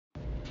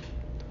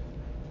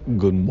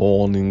Good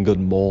morning, good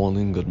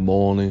morning, good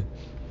morning.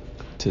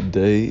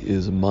 Today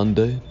is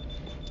Monday,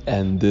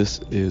 and this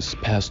is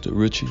Pastor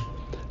Richie.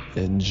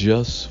 And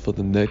just for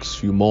the next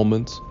few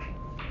moments,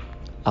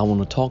 I want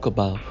to talk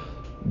about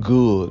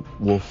good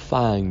will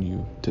find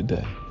you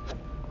today.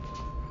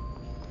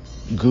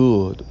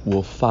 Good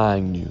will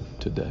find you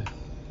today.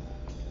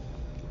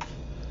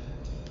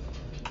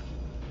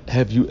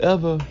 Have you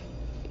ever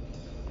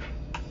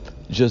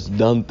just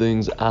done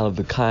things out of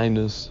the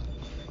kindness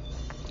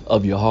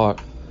of your heart?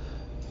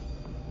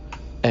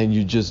 And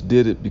you just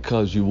did it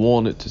because you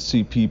wanted to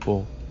see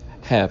people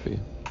happy.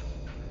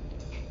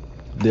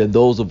 There are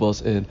those of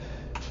us, in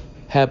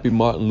Happy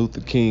Martin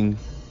Luther King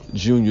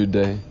Jr.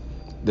 Day,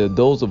 there are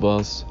those of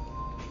us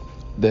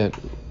that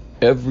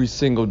every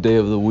single day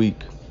of the week,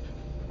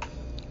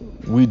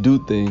 we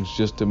do things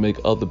just to make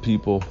other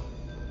people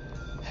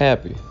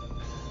happy.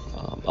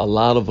 A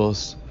lot of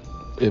us,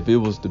 if it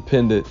was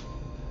dependent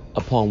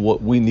upon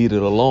what we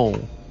needed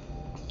alone,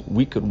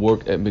 we could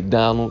work at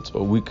McDonald's,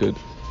 or we could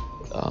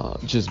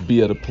just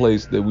be at a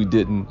place that we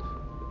didn't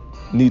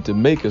need to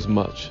make as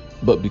much.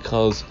 But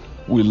because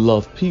we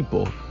love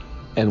people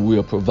and we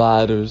are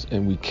providers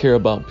and we care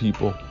about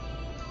people,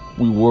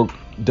 we work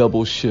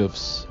double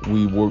shifts,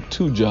 we work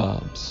two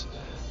jobs.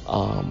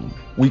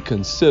 We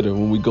consider,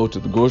 when we go to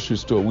the grocery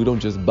store, we don't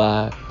just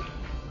buy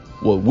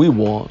what we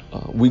want.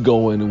 We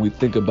go in and we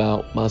think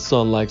about, my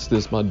son likes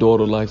this, my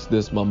daughter likes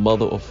this, my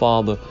mother or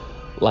father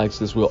likes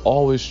this. We're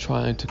always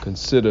trying to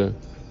consider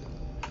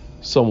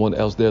someone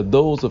else. There are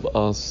those of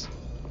us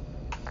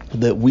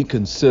that we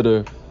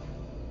consider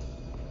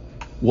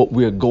what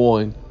we're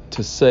going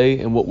to say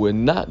and what we're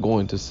not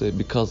going to say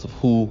because of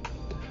who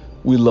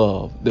we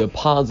love. They're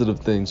positive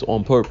things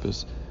on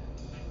purpose,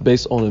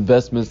 based on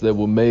investments that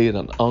were made,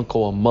 an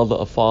uncle, a mother,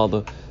 a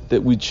father,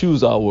 that we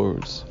choose our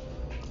words.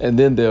 And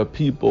then there are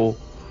people,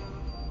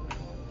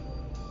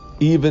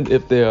 even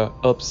if they're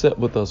upset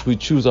with us, we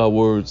choose our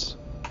words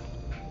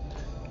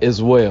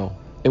as well.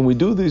 And we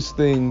do these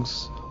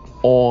things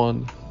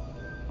on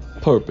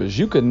purpose.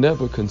 You can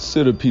never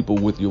consider people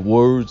with your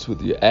words,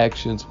 with your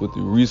actions, with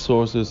your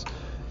resources,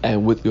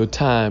 and with your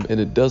time, and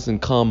it doesn't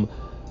come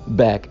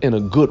back in a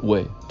good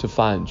way to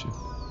find you.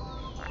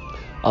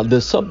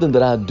 There's something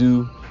that I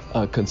do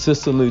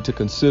consistently to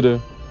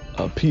consider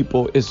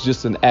people. It's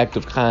just an act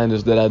of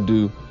kindness that I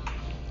do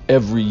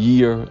every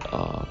year,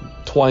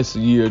 twice a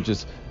year,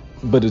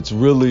 but it's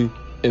really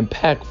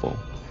impactful.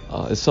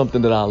 It's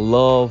something that I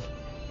love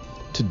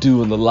to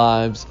do in the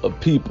lives of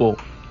people,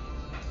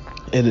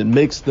 and it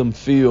makes them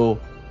feel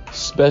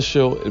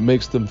special. It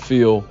makes them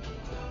feel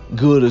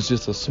good. It's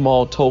just a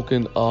small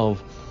token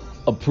of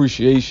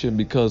appreciation,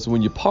 because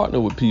when you partner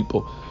with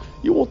people,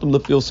 you want them to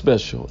feel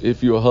special.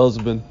 If you're a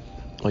husband,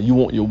 you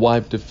want your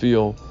wife to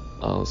feel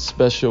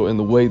special in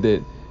the way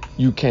that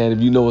you can. If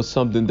you know it's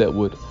something that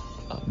would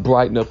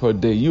brighten up her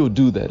day, you'll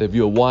do that. If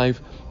you're a wife,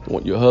 you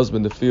want your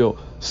husband to feel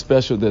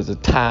special. There's a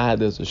tie,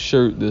 there's a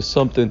shirt, there's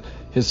something,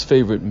 his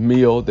favorite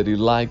meal that he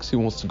likes. He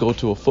wants to go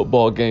to a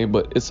football game,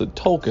 but it's a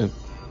token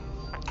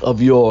of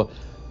your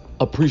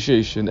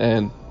appreciation.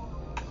 And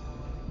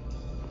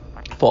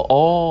for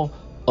all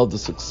of the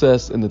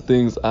success and the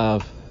things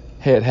I've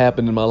had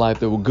happen in my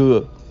life that were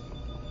good,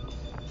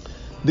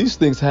 these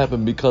things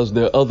happen because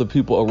there are other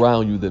people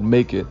around you that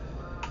make it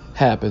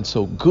happen.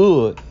 So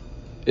good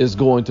is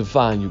going to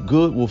find you.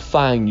 Good will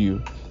find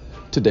you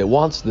today.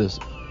 Watch this.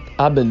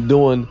 I've been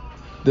doing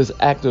this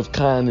act of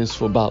kindness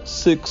for about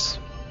 6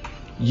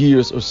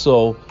 years or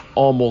so,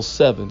 almost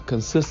 7,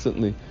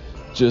 consistently.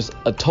 Just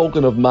a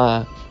token of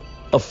my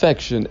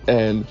affection,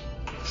 and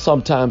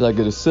sometimes I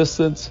get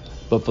assistance,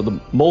 but for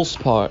the most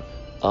part,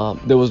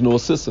 there was no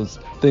assistance.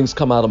 Things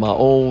come out of my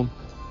own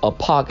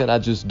pocket. I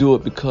just do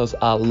it because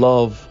I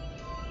love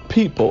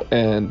people,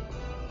 and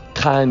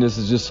kindness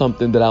is just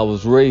something that I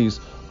was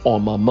raised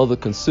on. My mother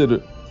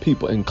considered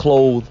people and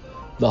clothed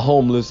the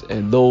homeless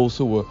and those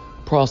who were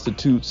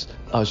prostitutes.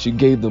 She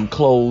gave them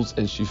clothes,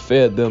 and she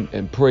fed them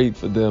and prayed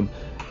for them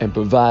and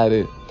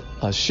provided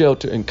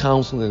shelter and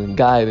counseling and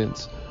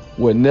guidance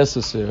where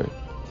necessary.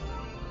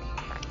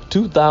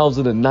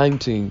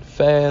 2019,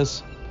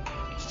 fast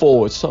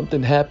forward,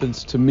 something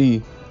happens to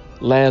me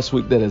last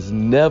week that has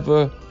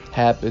never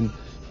happened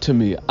to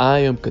me. I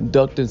am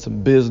conducting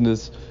some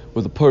business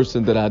with a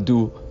person that I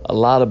do a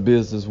lot of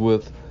business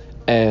with,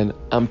 and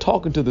I'm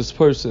talking to this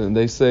person, and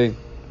they say,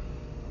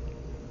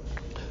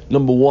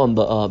 number one,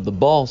 the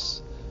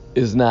boss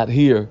is not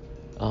here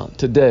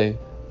today,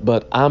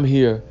 but I'm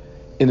here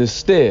in his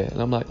stead.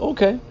 And I'm like,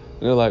 okay. And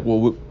they're like,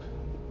 well,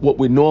 what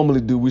we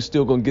normally do, we're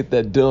still gonna get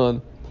that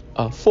done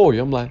for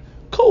you. I'm like,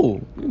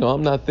 cool.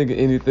 I'm not thinking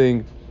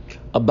anything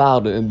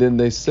about it. And then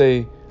they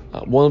say,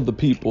 one of the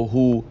people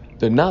who,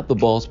 they're not the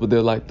boss, but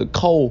they're like the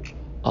co-owner.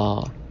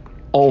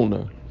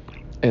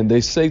 And they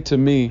say to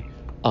me,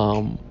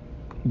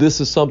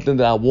 this is something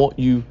that I want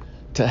you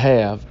to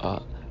have.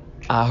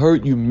 I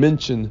heard you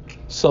mention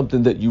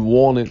something that you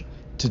wanted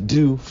to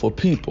do for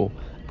people,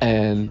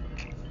 and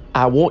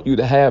I want you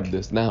to have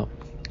this. Now,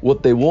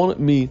 what they wanted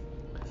me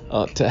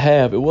to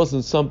have, it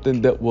wasn't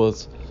something that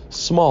was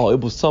small. It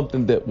was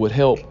something that would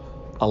help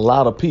a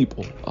lot of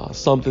people,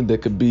 something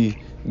that could be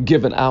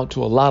given out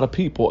to a lot of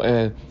people.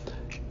 And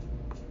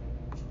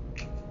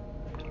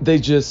they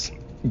just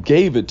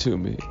gave it to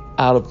me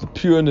out of the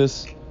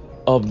pureness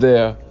of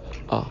their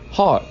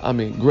heart. I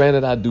mean,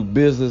 granted, I do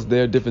business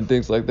there, different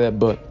things like that,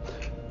 but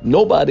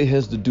nobody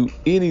has to do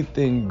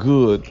anything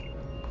good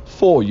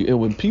for you. And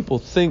when people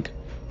think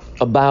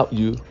about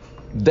you,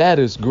 that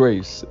is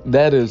grace.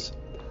 That is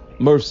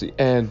mercy.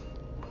 And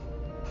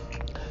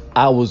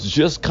I was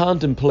just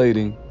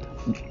contemplating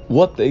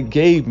what they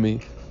gave me.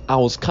 I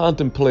was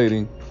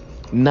contemplating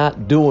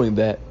not doing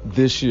that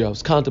this year. I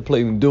was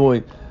contemplating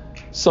doing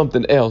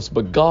something else.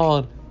 But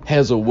God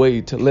has a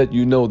way to let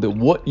you know that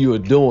what you're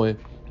doing,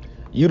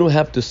 you don't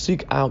have to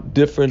seek out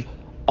different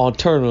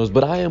alternatives.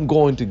 But I am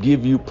going to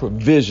give you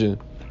provision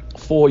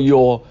for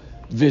your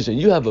vision.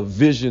 You have a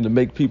vision to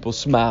make people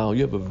smile.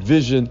 You have a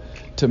vision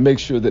to make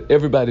sure that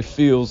everybody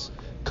feels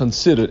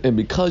considered. And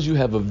because you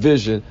have a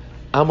vision,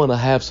 I'm going to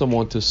have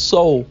someone to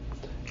sow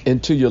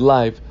into your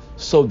life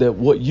so that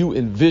what you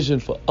envision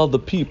for other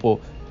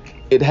people,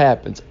 it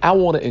happens. I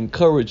want to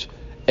encourage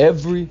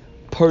every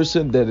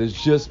person that has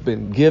just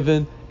been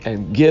given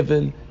and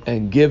given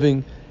and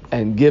giving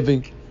and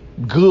giving.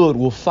 Good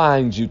will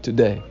find you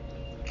today.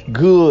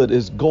 Good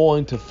is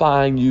going to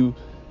find you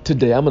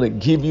today. I'm going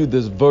to give you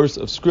this verse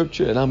of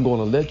scripture and I'm going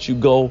to let you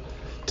go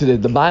today.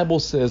 The Bible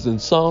says in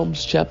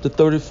Psalms chapter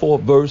 34,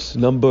 verse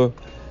number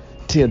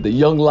 10, the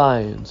young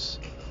lions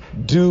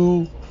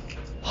do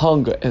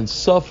hunger and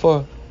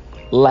suffer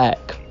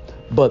lack,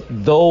 but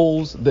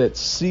those that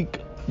seek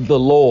the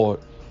Lord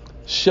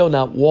shall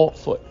not want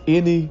for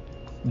any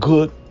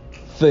good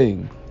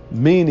thing.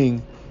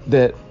 Meaning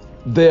that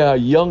there are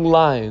young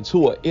lions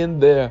who are in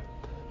their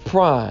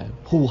prime,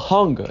 who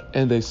hunger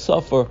and they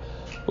suffer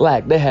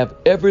lack. They have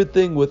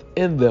everything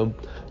within them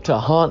to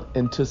hunt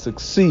and to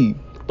succeed,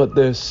 but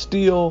they're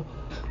still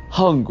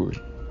hungry.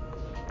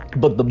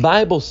 But the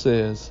Bible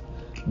says,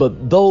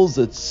 but those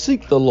that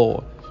seek the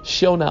Lord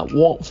shall not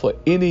want for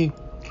any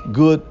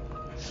good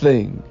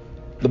thing.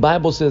 The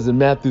Bible says in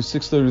Matthew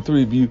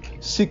 6:33, if you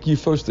seek ye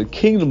first the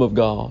kingdom of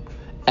God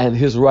and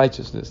his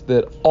righteousness,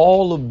 that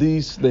all of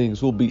these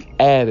things will be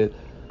added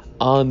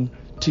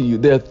unto you.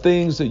 There are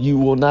things that you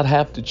will not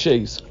have to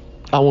chase.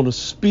 I want to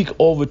speak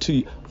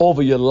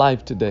over your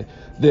life today.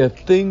 There are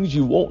things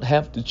you won't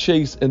have to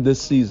chase in this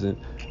season.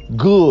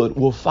 Good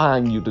will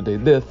find you today.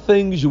 There are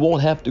things you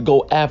won't have to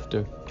go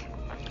after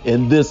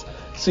in this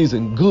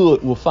season.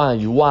 Good will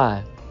find you.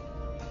 Why?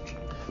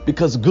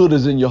 Because good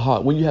is in your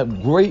heart. When you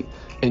have great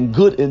and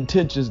good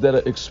intentions that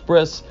are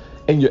expressed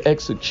in your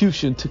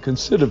execution to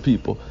consider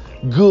people,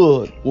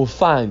 good will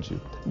find you.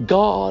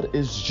 God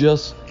is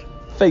just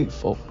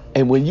faithful.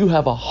 And when you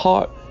have a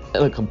heart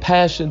and a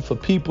compassion for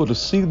people to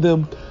see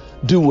them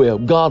do well,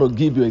 God will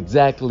give you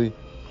exactly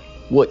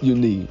what you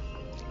need.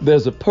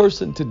 There's a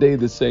person today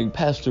that's saying,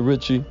 Pastor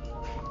Richie,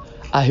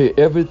 I hear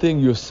everything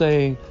you're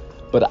saying,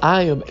 but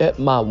I am at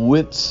my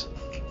wits'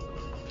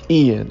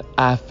 end.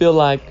 I feel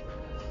like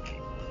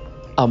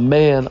a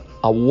man,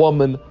 a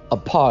woman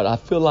apart. I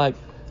feel like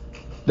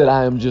that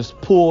I am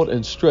just pulled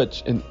and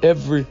stretched in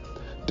every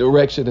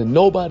direction and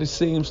nobody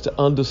seems to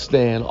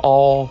understand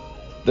all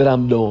that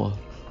I'm doing.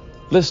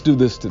 Let's do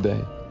this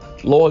today.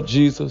 Lord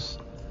Jesus,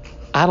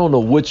 I don't know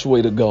which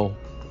way to go.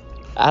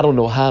 I don't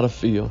know how to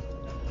feel.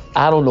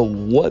 I don't know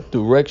what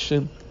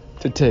direction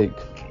to take,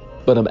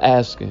 but I'm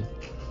asking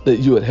that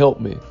you would help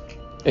me.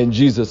 In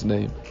Jesus'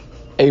 name,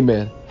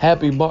 amen.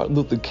 Happy Martin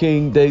Luther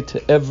King Day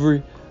to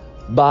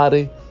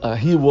everybody.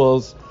 He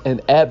was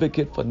an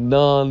advocate for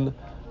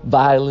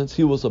non-violence.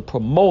 He was a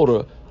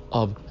promoter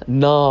of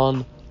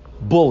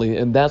non-bullying.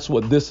 And that's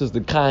what this is,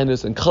 the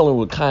kindness and coloring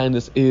with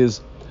kindness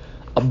is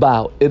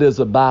about. It is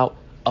about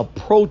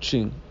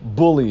approaching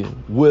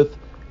bullying with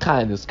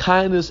kindness.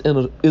 Kindness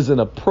is an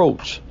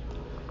approach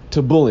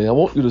to bullying. I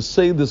want you to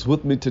say this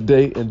with me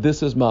today, and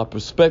this is my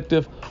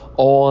perspective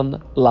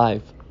on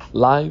life.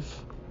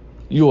 Life,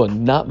 you are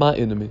not my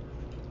enemy,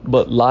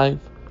 but life,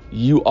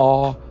 you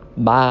are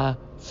my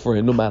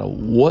friend. No matter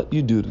what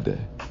you do today,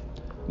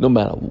 no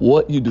matter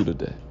what you do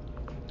today,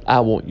 I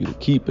want you to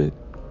keep it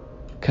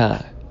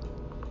kind.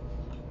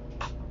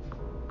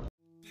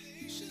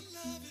 Patient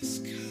love is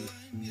kind,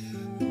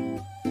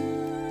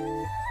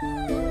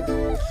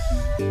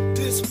 yeah.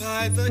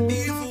 Despite the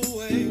evil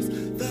ways,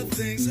 the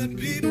things that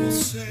people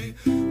say,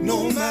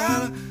 no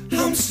matter,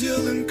 I'm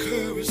still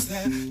encouraged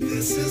that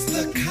this is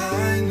the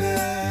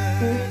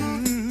kindness